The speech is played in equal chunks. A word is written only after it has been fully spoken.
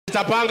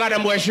Tapanga na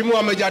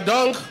Mheshimiwa Meja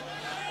Dong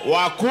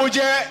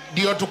wakuje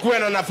ndio tukue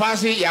na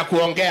nafasi ya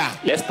kuongea.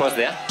 Let's pause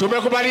there.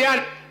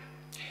 Tumekubaliana.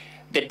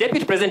 The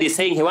Deputy President is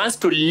saying he wants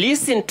to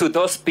listen to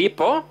those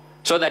people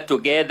so that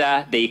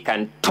together they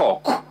can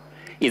talk.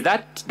 Is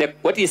that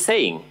what he's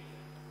saying?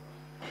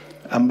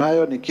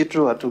 Ambayo ni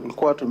kitu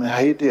tulikuwa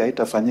tumeahidi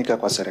haitafanyika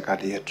kwa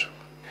serikali yetu.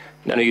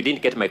 No, you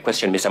didn't get my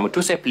question, Mr.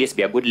 MUTUSE. Please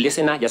be a good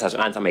listener, just as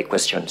answer my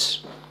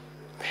questions.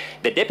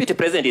 The Deputy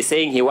President is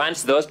saying he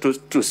wants those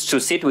to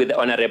sit with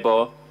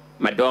Honorable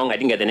Madong, I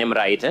didn't get the name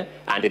right,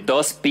 and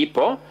those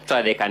people so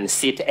that they can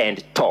sit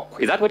and talk.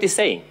 Is that what he's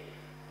saying?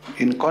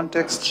 In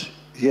context,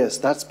 yes,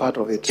 that's part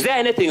of it. Is there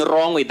anything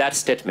wrong with that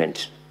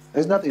statement?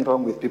 There's nothing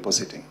wrong with people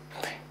sitting.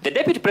 The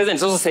Deputy President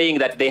is also saying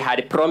that they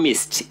had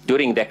promised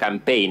during the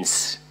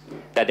campaigns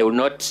that they will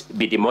not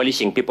be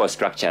demolishing people's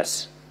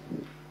structures.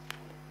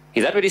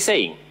 Is that what he's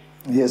saying?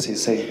 Yes,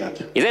 he's saying that.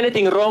 Is there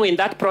anything wrong in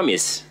that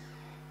promise?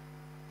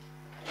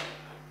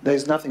 There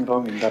is nothing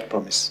wrong in that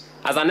promise.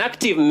 As an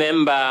active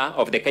member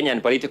of the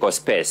Kenyan political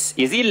space,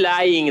 is he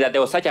lying that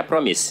there was such a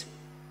promise?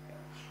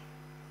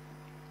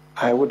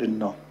 I wouldn't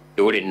know.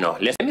 You wouldn't know.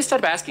 Let me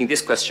start by asking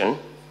this question.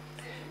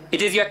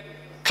 It is your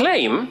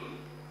claim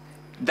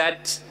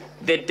that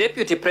the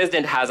Deputy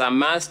President has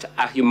amassed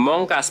a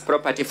humongous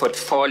property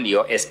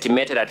portfolio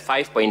estimated at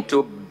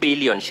 5.2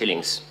 billion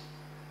shillings.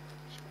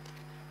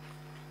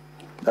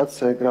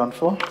 That's ground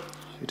 4.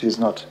 It is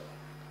not.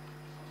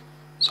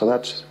 So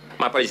that's...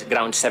 My apologies,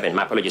 ground 7.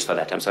 My apologies for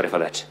that. I'm sorry for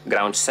that.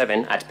 Ground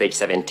 7 at page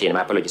 17.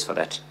 My apologies for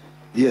that.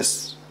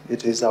 Yes,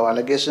 it is our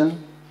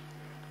allegation,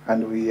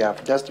 and we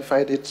have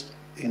justified it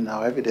in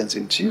our evidence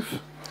in chief.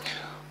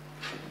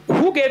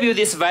 Who gave you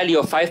this value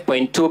of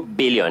 5.2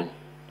 billion?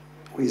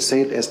 We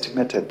said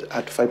estimated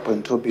at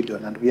 5.2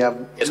 billion, and we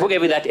have... Yes, who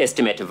gave you that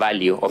estimate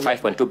value of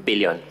 5.2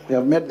 billion? We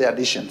have made the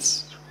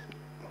additions.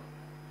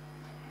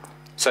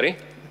 Sorry?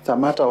 It's a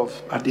matter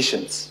of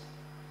additions.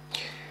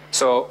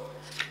 So,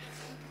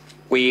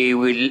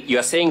 you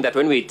are saying that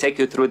when we take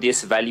you through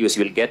these values,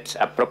 you will get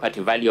a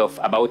property value of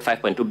about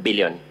 5.2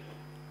 billion?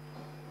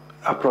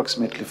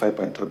 Approximately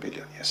 5.2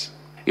 billion, yes.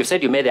 You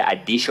said you made the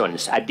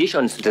additions.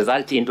 Additions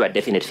result into a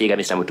definite figure,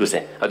 Mr.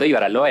 MUTUSE. Although you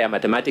are a lawyer,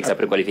 mathematics are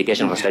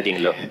pre-qualification for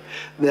studying law.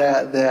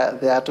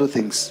 There are two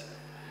things.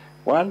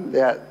 One,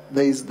 there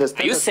is the...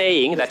 Are you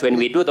saying that when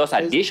we do those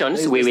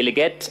additions, we will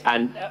get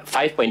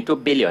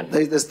 5.2 billion?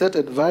 There is the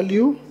stated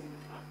value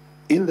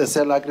in the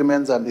sale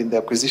agreements and in the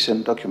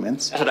acquisition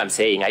documents. That's what I'm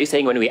saying. Are you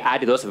saying when we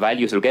add those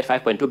values, we'll get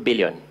 5.2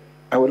 billion?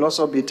 I will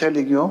also be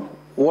telling you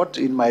what,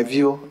 in my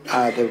view,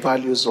 are the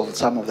values of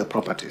some of the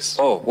properties.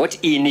 Oh, what,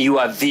 in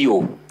your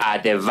view, are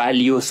the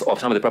values of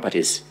some of the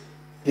properties?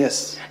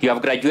 Yes. You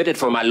have graduated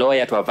from a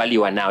lawyer to a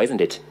valuer now,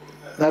 isn't it?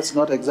 That's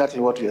not exactly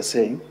what we are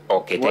saying.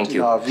 Okay, what thank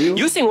you. Our view,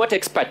 using what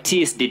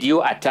expertise did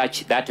you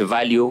attach that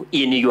value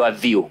in your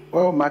view?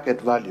 Well,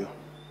 market value.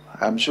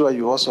 I'm sure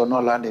you also know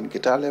land in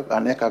Kitale,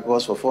 an acre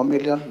goes for 4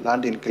 million,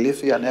 land in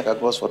Kilifi, an acre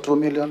goes for 2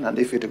 million, and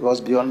if it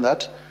goes beyond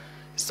that,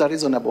 it's a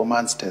reasonable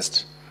man's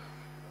test.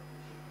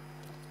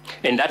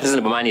 And that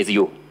reasonable man is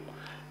you?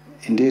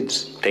 Indeed.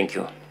 Thank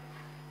you.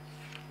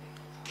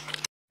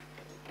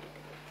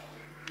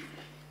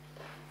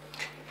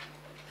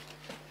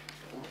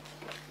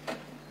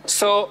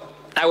 So,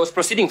 I was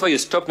proceeding before you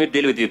stopped me to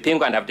deal with the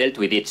Pingo, and I've dealt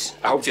with it.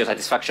 I hope to your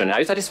satisfaction. Are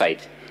you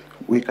satisfied?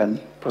 We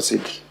can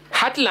proceed.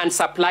 Heartland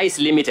Supplies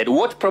Limited,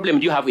 what problem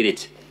do you have with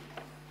it?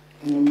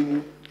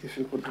 If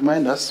you could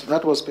remind us,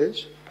 that was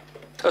page?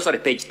 Oh, sorry,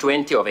 page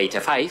 20 of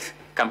 85,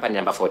 company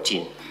number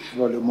 14.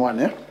 Volume 1,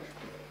 eh?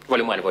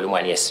 Volume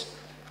 1, yes.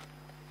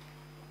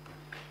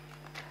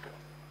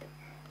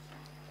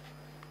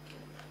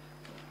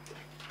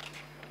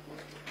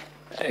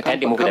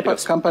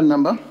 Company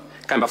number?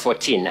 Number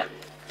 14.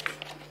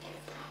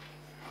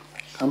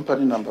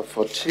 Company number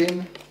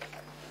 14.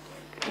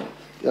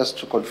 Just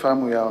to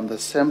confirm, we are on the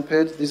same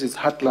page. This is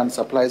Heartland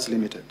Supplies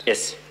Limited.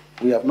 Yes.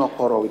 We have no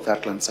quarrel with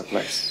Heartland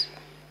Supplies.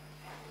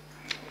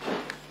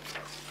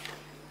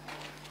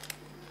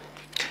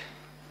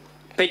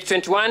 Page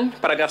 21,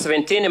 paragraph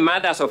 17,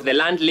 Mothers of the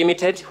Land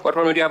Limited. What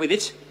problem do you have with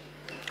it?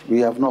 We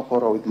have no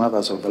quarrel with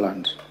Mothers of the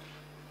Land.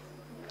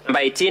 Number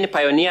 18,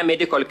 Pioneer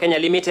Medical Kenya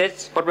Limited.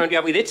 What problem do you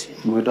have with it?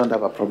 We don't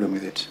have a problem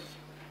with it.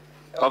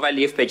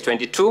 Overleaf, page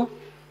 22,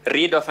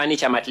 Reed of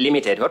Furniture Mart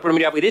Limited. What problem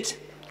do you have with it?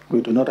 We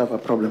do not have a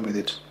problem with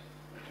it.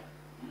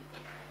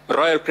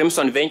 Royal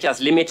Crimson Ventures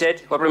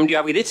Limited. What problem do you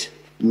have with it?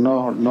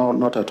 No,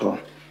 not at all.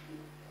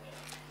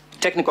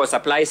 Technical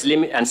Supplies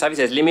and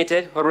Services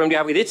Limited. What problem do you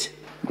have with it?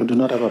 We do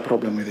not have a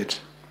problem with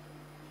it.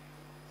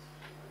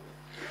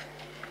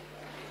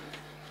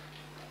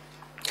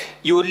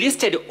 You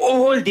listed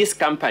all these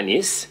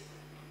companies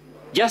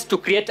just to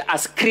create a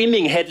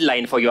screaming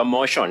headline for your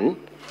motion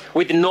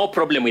with no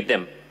problem with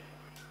them.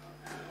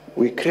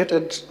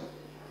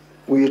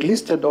 We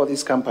listed all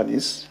these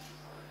companies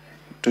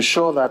to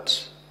show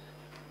that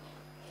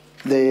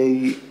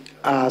they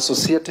are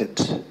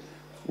associated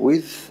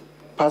with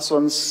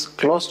persons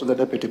close to the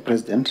Deputy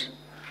President,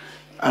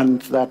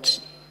 and that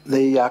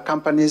they are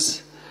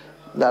companies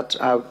that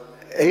are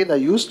either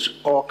used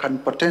or can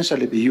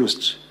potentially be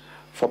used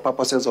for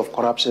purposes of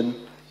corruption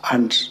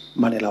and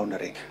money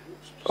laundering.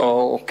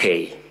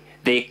 Okay.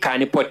 They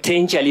can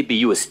potentially be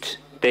used.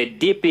 The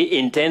DP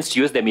intends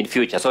to use them in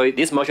future. So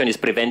this motion is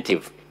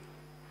preventive.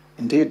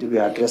 Indeed, we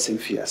are addressing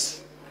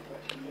fears.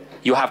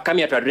 You have come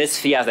here to address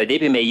fears that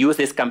DP may use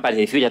this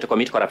company in future to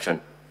commit corruption.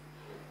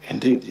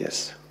 Indeed,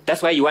 yes.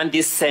 That's why you want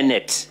this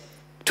Senate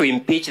to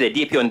impeach the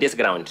DP on this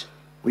ground.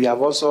 We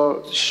have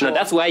also shown... No,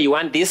 that's why you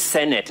want this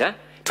Senate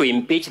to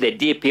impeach the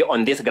DP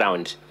on this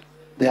ground.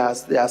 There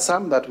are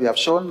some that we have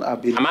shown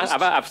have been used.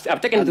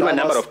 I've taken through a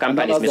number of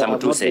companies, Mr.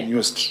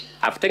 MUTUSE.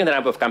 I've taken the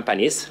number of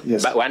companies,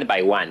 yes, but one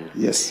by one.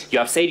 Yes. You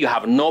have said you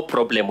have no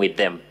problem with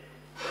them.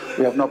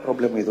 We have no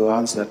problem with the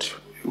ones that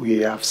we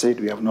have said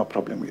we have no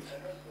problem with.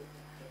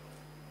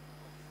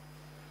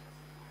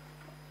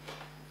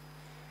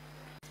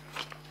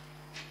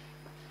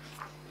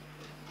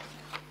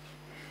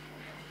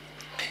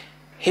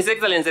 His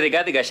Excellency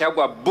Rigathi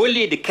Gachagua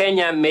bullied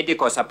Kenya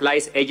Medical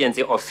Supplies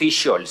Agency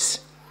officials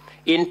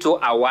into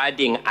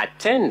awarding a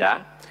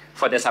tender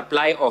for the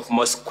supply of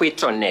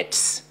mosquito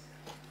nets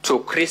to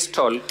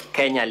Crystal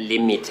Kenya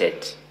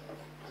Limited.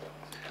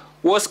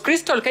 Was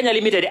Crystal Kenya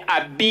Limited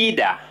a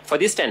bidder for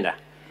this tender?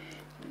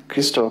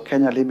 Crystal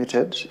Kenya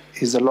Limited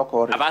is a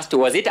local... I've asked,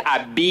 was it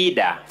a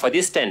bidder for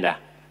this tender?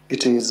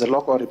 It is a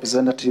local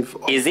representative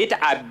of... Is it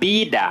a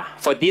bidder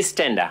for this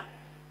tender?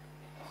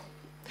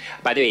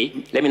 By the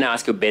way, let me now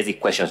ask you basic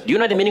questions. Do you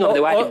know the meaning of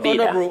the word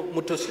bidder?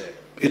 Honorable MUTUSE.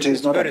 It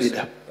is not a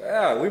bidder.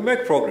 Yeah, we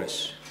make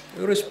progress.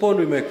 We respond,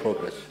 we make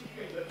progress.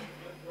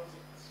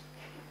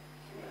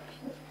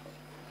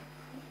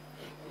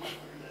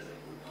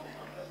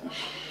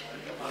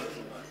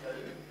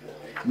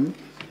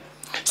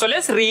 So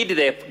let's read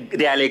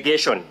the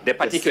allegation, the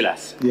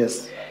particulars.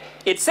 Yes.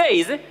 It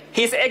says,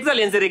 His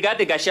Excellency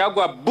Rigathi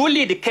Gachagua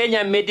bullied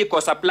Kenya Medical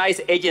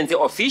Supplies Agency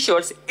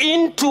officials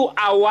into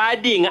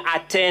awarding a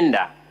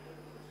tender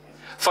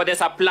for the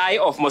supply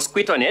of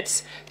mosquito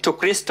nets to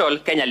Crystal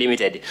Kenya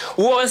Limited.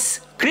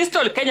 Was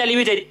Crystal Kenya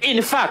Limited,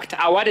 in fact,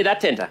 awarded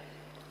that tender?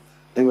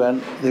 They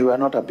were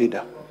not a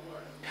bidder.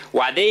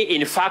 Were they,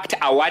 in fact,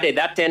 awarded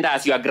that tender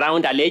as your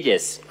ground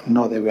alleges?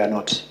 No, they were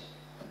not.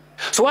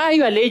 So why are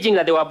you alleging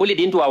that they were bullied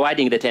into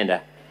awarding the tender?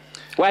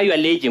 Why are you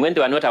alleging when they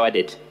were not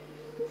awarded?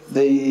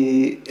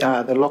 The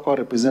local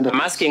representative...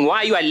 I'm asking, why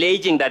are you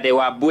alleging that they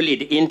were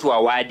bullied into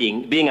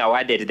being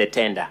awarded the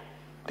tender?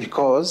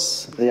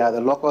 Because they are the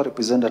local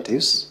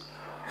representatives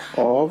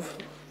of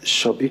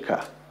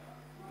Shobika,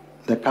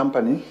 the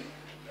company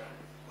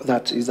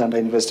that is under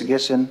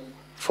investigation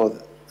for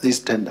this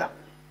tender.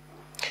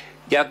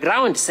 Your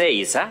ground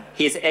says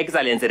His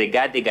Excellency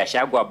Rigathi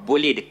Gachagua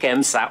bullied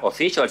KEMSA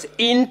officials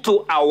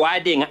into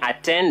awarding a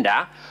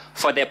tender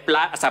for the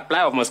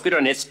supply of mosquito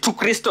nets to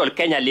Crystal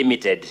Kenya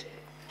Limited.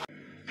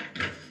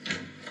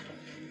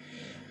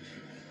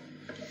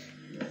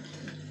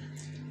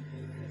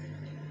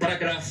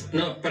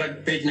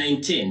 Page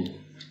 19,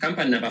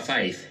 company number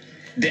 5,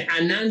 the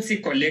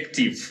Anansi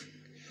Collective.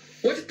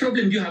 What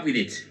problem do you have with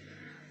it?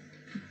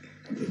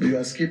 You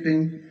are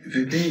skipping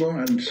Vidingo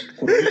and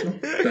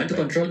Kurito. You want to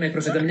control my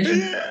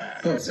cross-examination?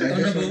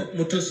 Honorable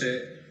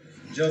MUTUSE,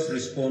 just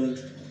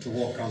respond to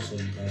what counsel.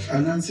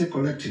 Anansi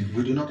Collective,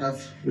 we do not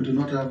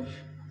have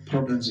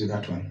problems with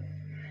that one.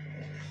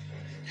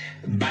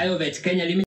 BioVet Kenya Limited.